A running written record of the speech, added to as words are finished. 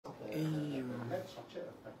structure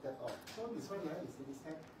affected all. So this one here, you see this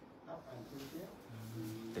hand up until here.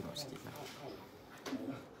 Tengok sikit lah.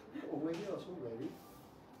 Over here also very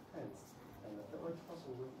tense. And the third one cross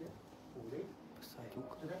over here, pulling. Besar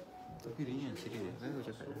juga. Tapi ringan serius. Kan aku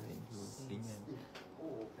cakap ringan.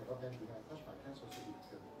 Oh, cannot bend behind. Touch my hands also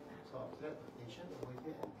difficult. So after that, rotation over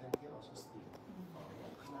here and hand here also still.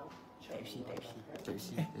 Now, Type C.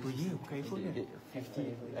 Oh yeah, bukan iPhone kan?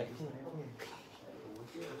 50 iPhone.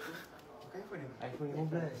 iPhone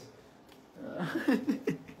 15.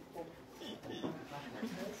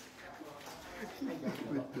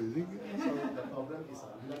 Betul juga. So the problem is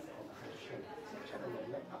a left compression. So check on your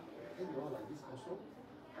leg up. Then you are like this also.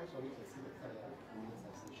 I sorry can see the color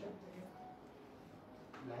sensation.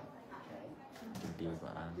 Left hand. Dia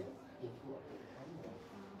bang. Into a hand.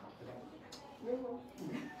 After that.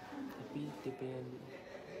 Tapi dia punya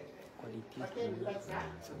kualiti semua line.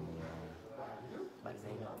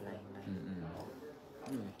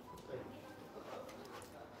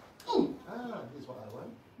 This is what I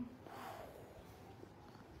want.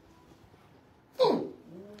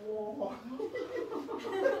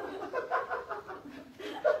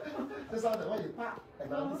 This is the one you pop,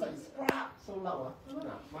 and now this side is pop, so loud.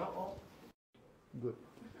 Mouth off. Good.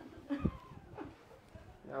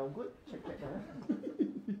 Now good. Check that.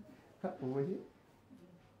 Cut over here.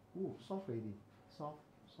 Ooh, soft already. Soft.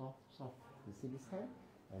 You see this hand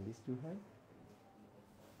and these two hands?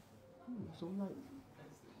 So light.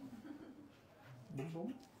 Boom.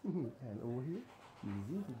 And over here,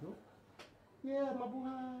 easy to go. Yeah,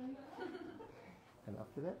 mabuhay. And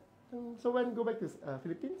after that, so when go back to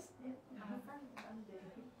Philippines?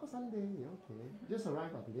 Oh, Sunday. Okay. Just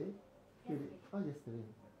arrived today. Oh, yesterday.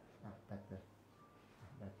 Better.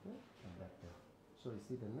 So you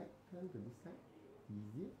see the neck turn to this side.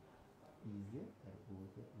 Easier, and over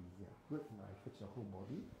here, easier. Good. Now I fix your whole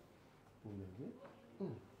body. Over here.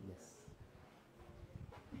 Yes.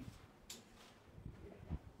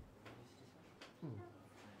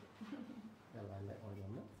 And I like all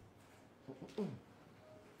your neck.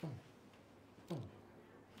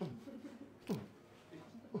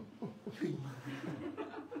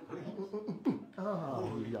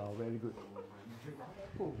 Yeah, very good.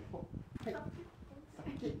 Hey,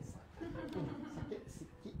 sakit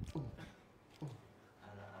sikit.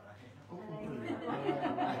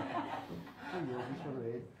 Yeah, this one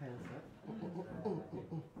very tense.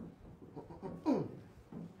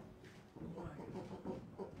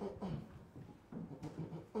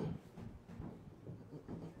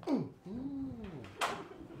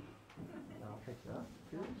 Now take the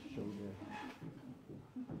shoulder.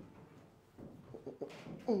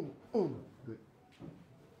 Good.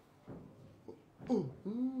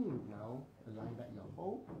 Now align back your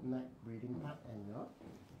whole neck, breathing part, and your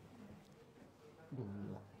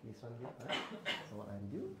this one here. So what I'm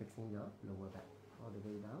doing, fixing your lower back all the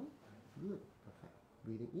way down. Good, perfect.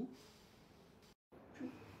 Breathing in.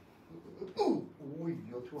 Oh,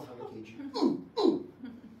 you're 200 kg.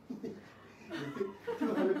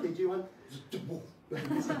 200 kg one.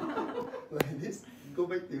 Like this. Go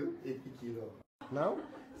back to 80 kilo. Now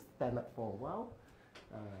stand up for a while.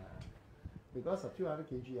 Because of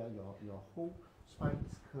 200 kg, your whole spine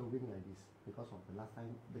is curving like this because of the last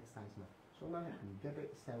time big size now. So now have to get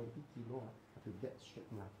back 70 kilo, have to get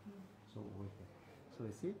straight line. So over here. So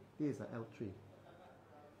you see, this is a L3,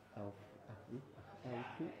 L3,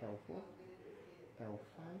 L4,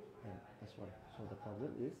 L5, and S1. So the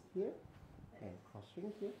problem is here, and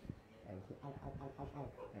crossing here, and here, out,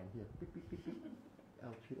 and here, beep.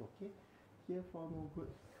 L3 okay. Here 4 no good,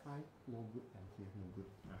 5 no good, and here no good.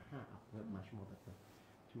 Upward much more better.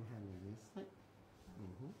 2 hands on this side.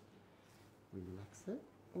 Relax it.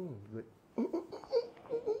 Good.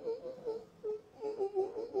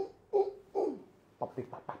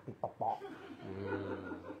 Pop.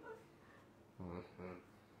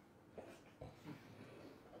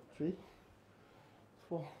 3,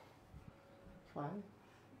 4, 5.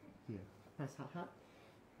 Here. Press hard.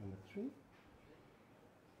 Number 3,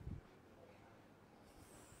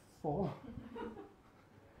 4,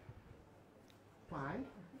 5.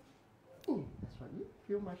 That's right. You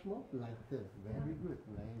feel much more lighter. Very good.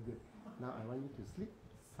 Now I want you to sleep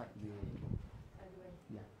sideways.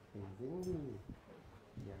 Yeah, facing.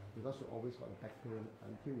 Yeah, because you always got a back pain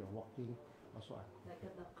until you're walking. Also, like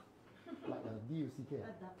a duck. Like a D-U-C-K.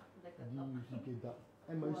 A duck. Like a duck. D-U-C-K duck.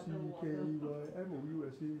 M-I-C-K-E-Y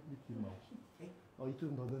M-O-U-S-A Mickey Mouse. Oh,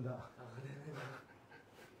 itu northern duck.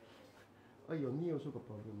 Oh, your knee also got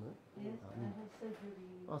problem, right? Yes, I had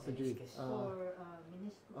surgery. Oh, surgery. For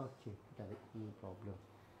meniscus. Okay, got it. No problem.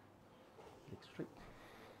 Leg straight.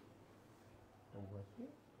 Over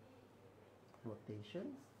here.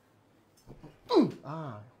 rotations.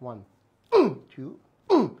 1, 2,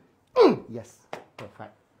 yes,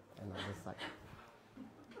 perfect. Another side.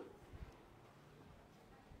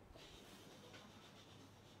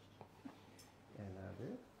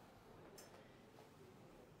 Another.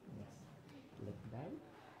 Yes. Leg bend.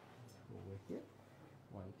 Over here.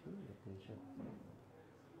 1, 2, rotation.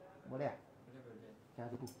 Boleh tak?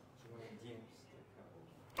 Cara tu.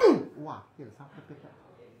 Wah, here the sound perfect.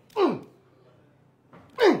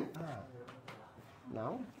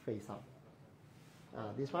 Now face up.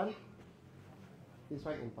 This one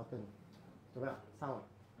important. Coba sound.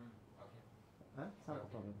 Sound tak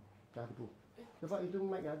problem. Jangan tipu. Sebab itu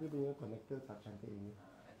mic dia punya connector tak cantik ini.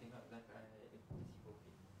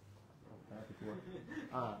 Jangan tipu.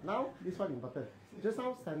 Now this one important. Just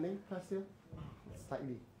now standing, press here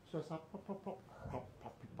slightly. So sound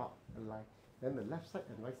pop, align. Then the left side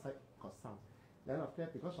and right side got sound. Then after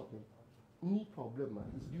that, because of the knee problem,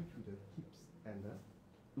 is due to the hips and the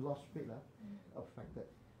lost weight affected.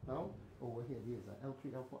 Now over here, this is a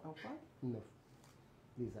L3, L4, L5 nerve.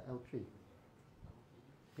 This is a L3.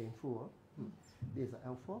 Painful. This is a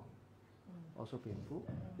L4. Also painful.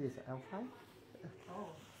 This is a L5.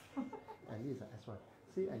 And this is a S1.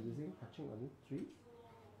 See, I'm touching only 3,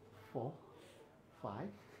 4,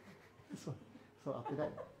 5. This one. So after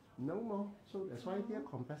that, no more. So that's why here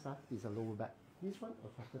compressor is a lower back. This one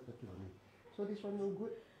affected the knee. So this one no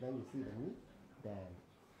good. Then you see the knee. Then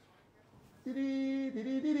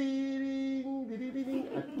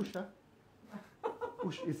I push.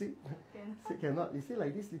 Push. You see? See, cannot. You see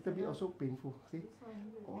like this little bit also painful. See?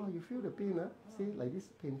 Oh, you feel the pain. See, like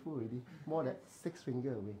this painful already. More than 6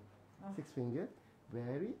 finger away. 6 finger.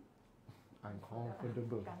 Very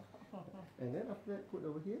uncomfortable. And then after that, put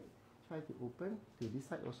over here. Try to open to this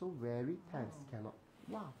side also very tense, cannot.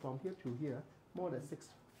 Wow, from here to here, more than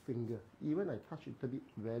 6 finger. Even I touch it a bit,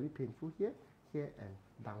 very painful here, here and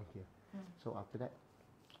down here. So after that,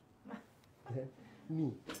 then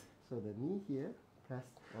knee. So the knee here, press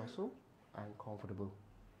also uncomfortable.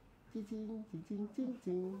 Jing, jing, jing, jing,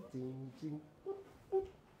 jing, jing, jing.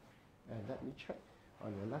 And let me check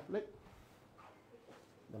on your left leg.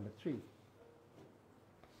 Number 3,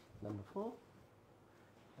 number 4.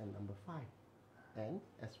 And number 5 and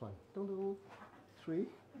S1. 3,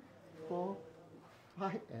 4,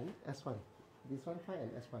 5 and S1. This one 5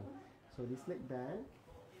 and S1. So this leg bend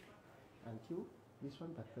until this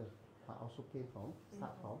one better, but also pain from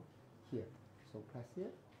start from here. So press here,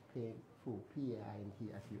 painful,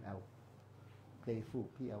 P-A-I-N-T-F-U-L. Playful,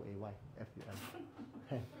 P-L-A-Y-F-U-L.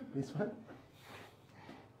 And this one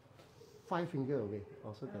 5 finger away.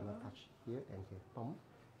 Also cannot touch here and here. Pump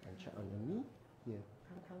and check on your knee here.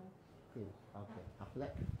 Okay, after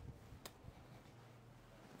that.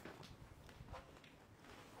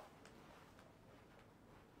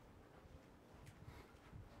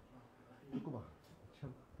 Cukup ah?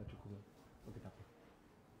 Tak cukup. Okay, tak apa.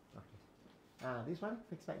 Okay. This one,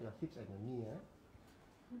 fix back your hips and your knee.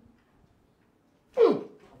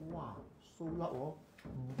 Wow, so loud.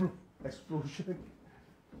 Explosion.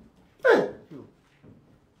 2,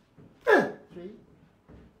 3,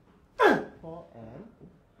 4 and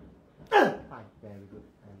 5. Very good.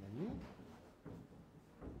 And the knee.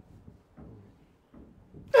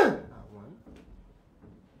 1,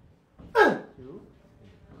 2.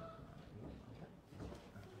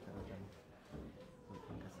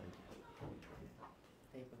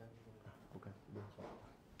 Bukan.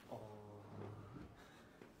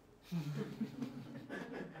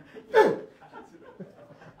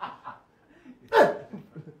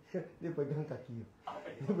 Dia pegang kaki.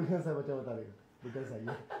 Dia pegang saya macam tarik. Bukan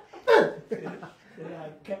saya.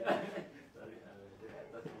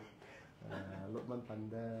 Lokman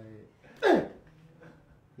pandai.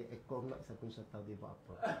 Dia ekor nak, saya pun saya tahu dia buat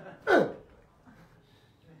apa.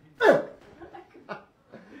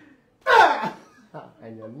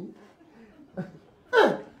 And your knee.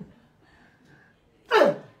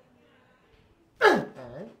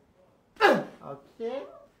 Okay.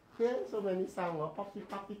 Here, so many sound. Pop,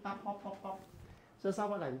 pop, pop, pop, pop. So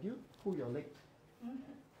someone like you, pull your leg.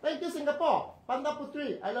 Thank you, Singapore. Panda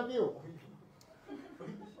Putri, I love you.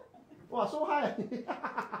 Wow, so high.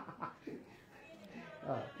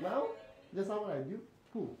 Now, just someone like you,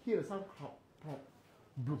 pull. Here, some pop, pop,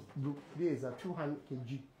 bloop, bloop. This is a 200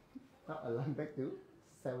 kg. Now align back to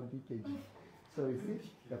 70 kg. So you see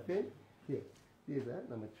the pain here. This is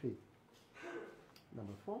number 3,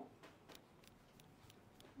 number 4,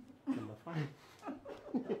 number 5.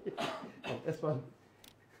 And S1.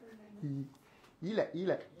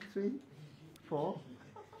 Elect. 3, 4,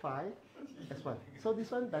 5, S1. So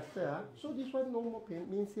this one better. So this one no more pain,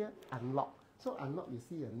 means here unlock. So unlock, you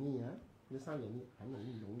see your knee, just now your knee,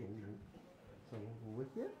 So over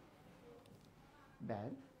here,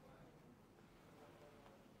 bend.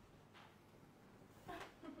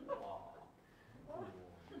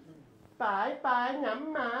 Bye bye,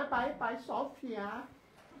 nhắm má, bye bye, Sophia.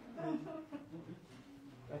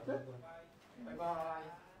 That's it. Bye bye.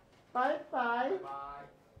 Bye bye. Bye.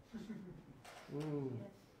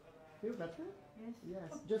 Feel better? Yes.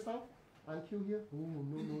 Yes. Just now, until here. Oh,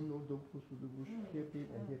 no, don't push. Here pain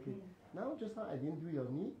and here pain. Now, just now I didn't do your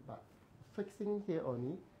knee, but fixing here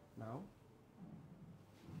only. Now.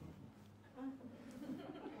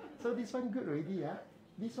 So this one good already, yeah?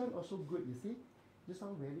 This one also good, you see? Just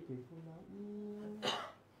now very painful now.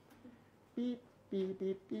 Beep, beep,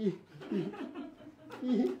 beep, beep, beep,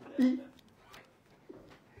 beep, beep.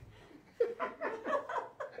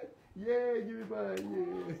 Yeah, give me back,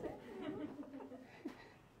 yeah.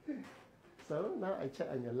 So now I check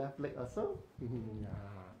on your left leg also. Yeah.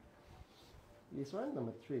 This one,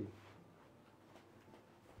 number 3.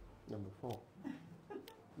 Number 4.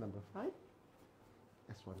 Number 5.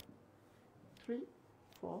 S1. 3,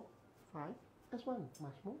 4, 5. S1.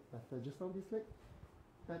 Much more better. Just on this leg.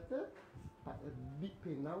 Better. But a big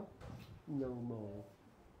pain now. No more.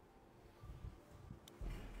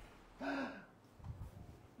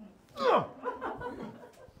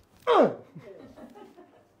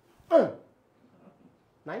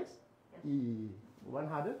 Nice? One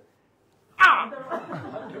harder?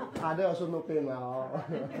 Harder also no pain now.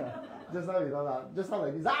 Just now you know, just now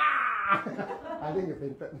like this. I think you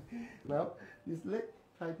fainted. Now, this leg,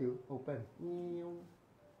 try to open.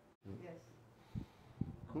 Yes.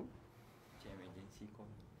 Emergency call.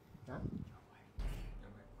 Huh?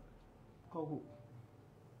 Call who?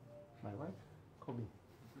 My wife? Call me.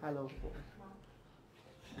 Hello.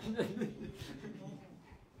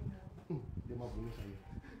 Dia mau bunuh saya.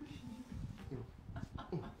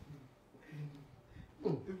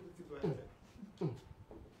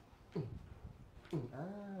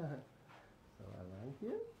 So around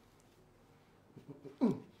here.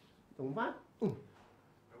 Don't fight.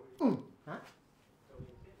 Huh?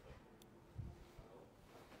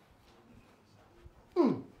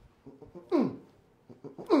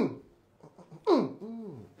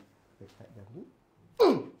 Dekat dagu.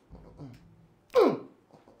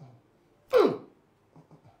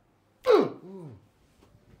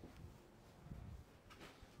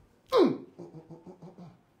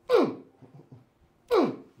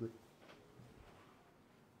 Good.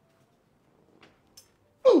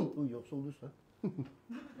 Oh, your shoulders, huh?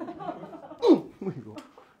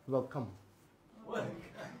 Welcome.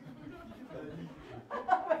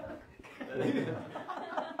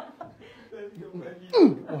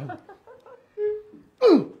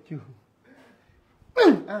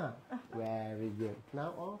 Very good.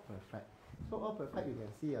 Now all perfect. So all perfect, you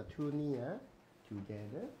can see your two knees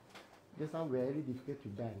together. Just now very difficult to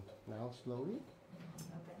bend. Now slowly.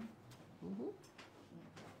 Okay.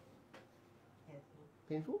 Yes.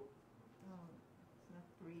 Painful? No, it's not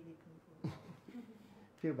really painful.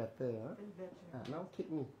 Feel better, huh? Feel better. Now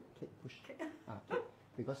kick me. Kick, push. Kick.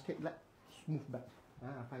 Because kick like smooth back.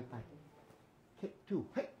 5 times. Kick 2.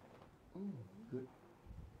 Hey. Good.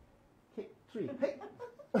 Kick 3. Hey.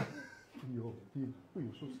 You're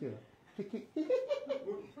so scared. Kick.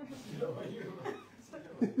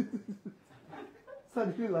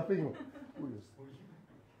 Son, you laughing.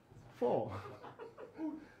 4.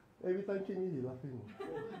 Every time kick me, he's laughing.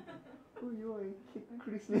 You are kick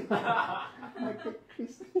Chris Leong. I kick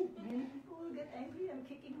Chris. Many people will get angry. I'm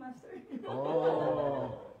kicking Master.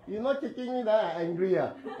 Oh, you're not kicking me that I'm angry.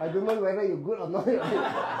 I don't know whether you're good or not.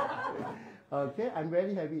 Okay, I'm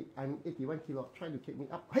very heavy. I'm 81 kilo. Try to kick me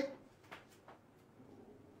up. Hey.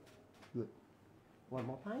 Good. One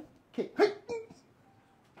more time. Kick. Hey.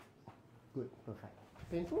 Good. Perfect.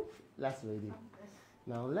 Painful? Less ready.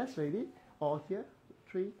 Now less ready. All here.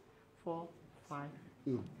 3, 4, 5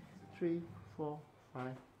 in. 3, 4,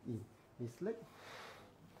 5 in. This leg.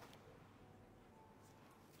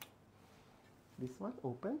 This one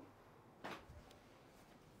open.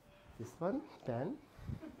 This one bend.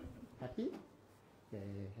 Happy? Yeah,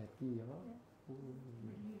 happy.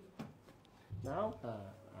 Now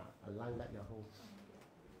align back your hole.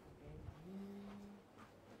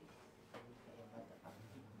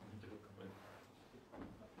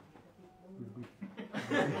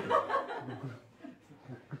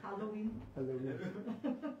 Halloween. Hello.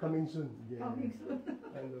 Coming soon. Yeah. Coming soon.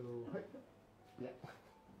 Hello. Hey. Yeah.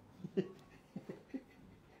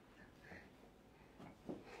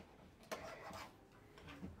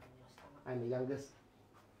 I'm the youngest.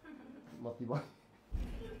 Multi-born.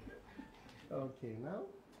 Okay, now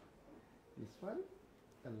This one,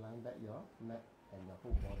 align back your neck and your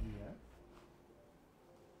whole body.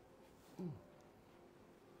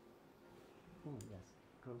 Yes,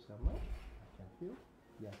 close your mouth. I can feel.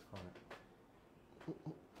 Yes, correct.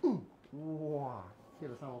 Wow, hear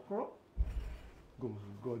the sound of crow?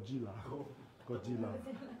 Godzilla. Godzilla.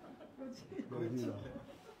 Godzilla.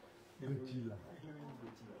 Godzilla.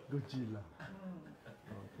 Godzilla.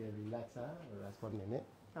 Okay, relax, relax 1 minute.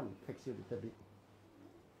 Come, flex you a little bit.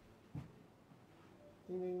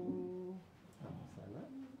 Ding ding. Come, sana.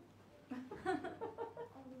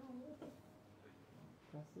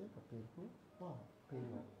 That's it, painful. Wow,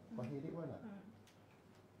 painful. But headache one.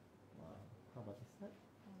 Wow. How about this side?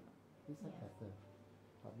 This side better.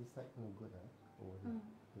 But this side no good, over here.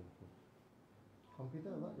 Painful.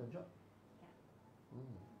 Computer a lot, your job? Yeah.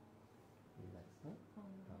 Relax, down,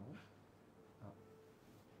 up,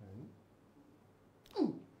 turn.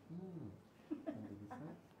 And this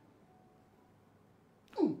side.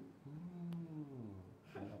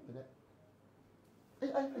 And after that.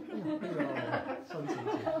 Sorry.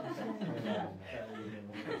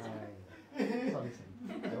 Sorry.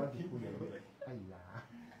 That one tipu ya.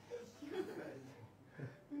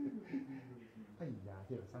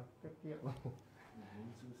 Here the sound.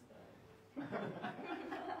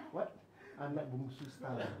 What? Anak bungsu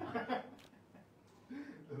style.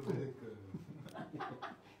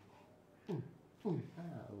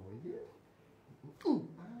 Over here.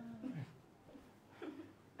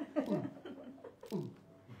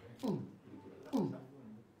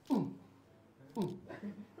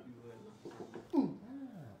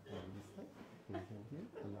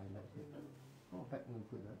 Oh, back no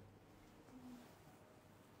good,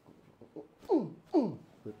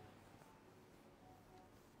 Good.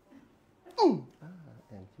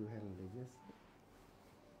 And two hand raises.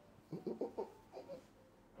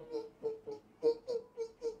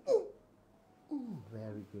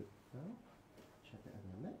 Very good. Now, check it on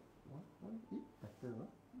your neck. One, better,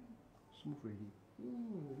 smooth ready.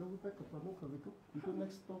 Lower back up, we go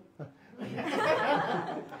next stop.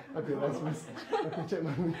 Okay, let's miss. Okay, check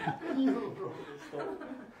my knee.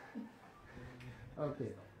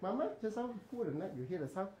 Okay, Mama, just now pull the neck, you hear the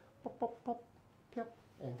sound pop, pop, pop, tap,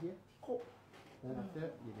 and here, pop. Then after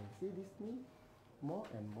that, you can see this knee more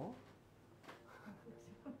and more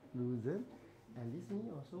loosen, and this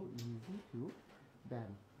knee also easy to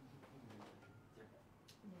bend.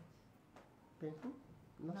 Painful?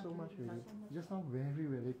 Not so much really. Just now very,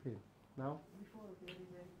 very pain. Now? Before very,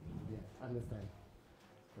 very Yes, understand.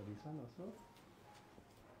 So this one also.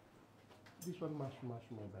 This one much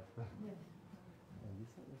more better. Yes. And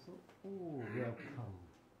this one also. Oh, welcome.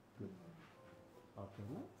 Good. Okay,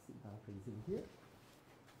 now sit down facing here.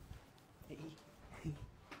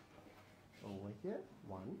 Over here.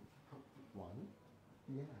 One.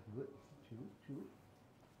 Yeah, good. Two.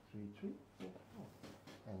 Three. Oh.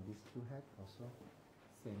 And these two heads also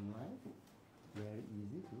same line. Very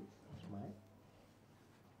easy to touch my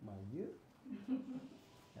ear.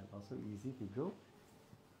 And also easy to go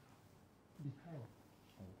behind.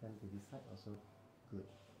 And then to this side also good.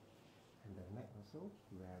 And the neck also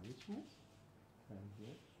very smooth. And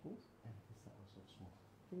here smooth. And this side also smooth.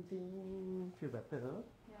 Ding ding. Feel better, huh?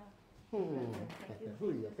 Yeah. Better.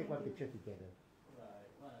 You take one picture together.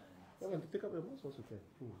 Right, one. You want to take up your mouse also can.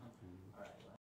 Alright.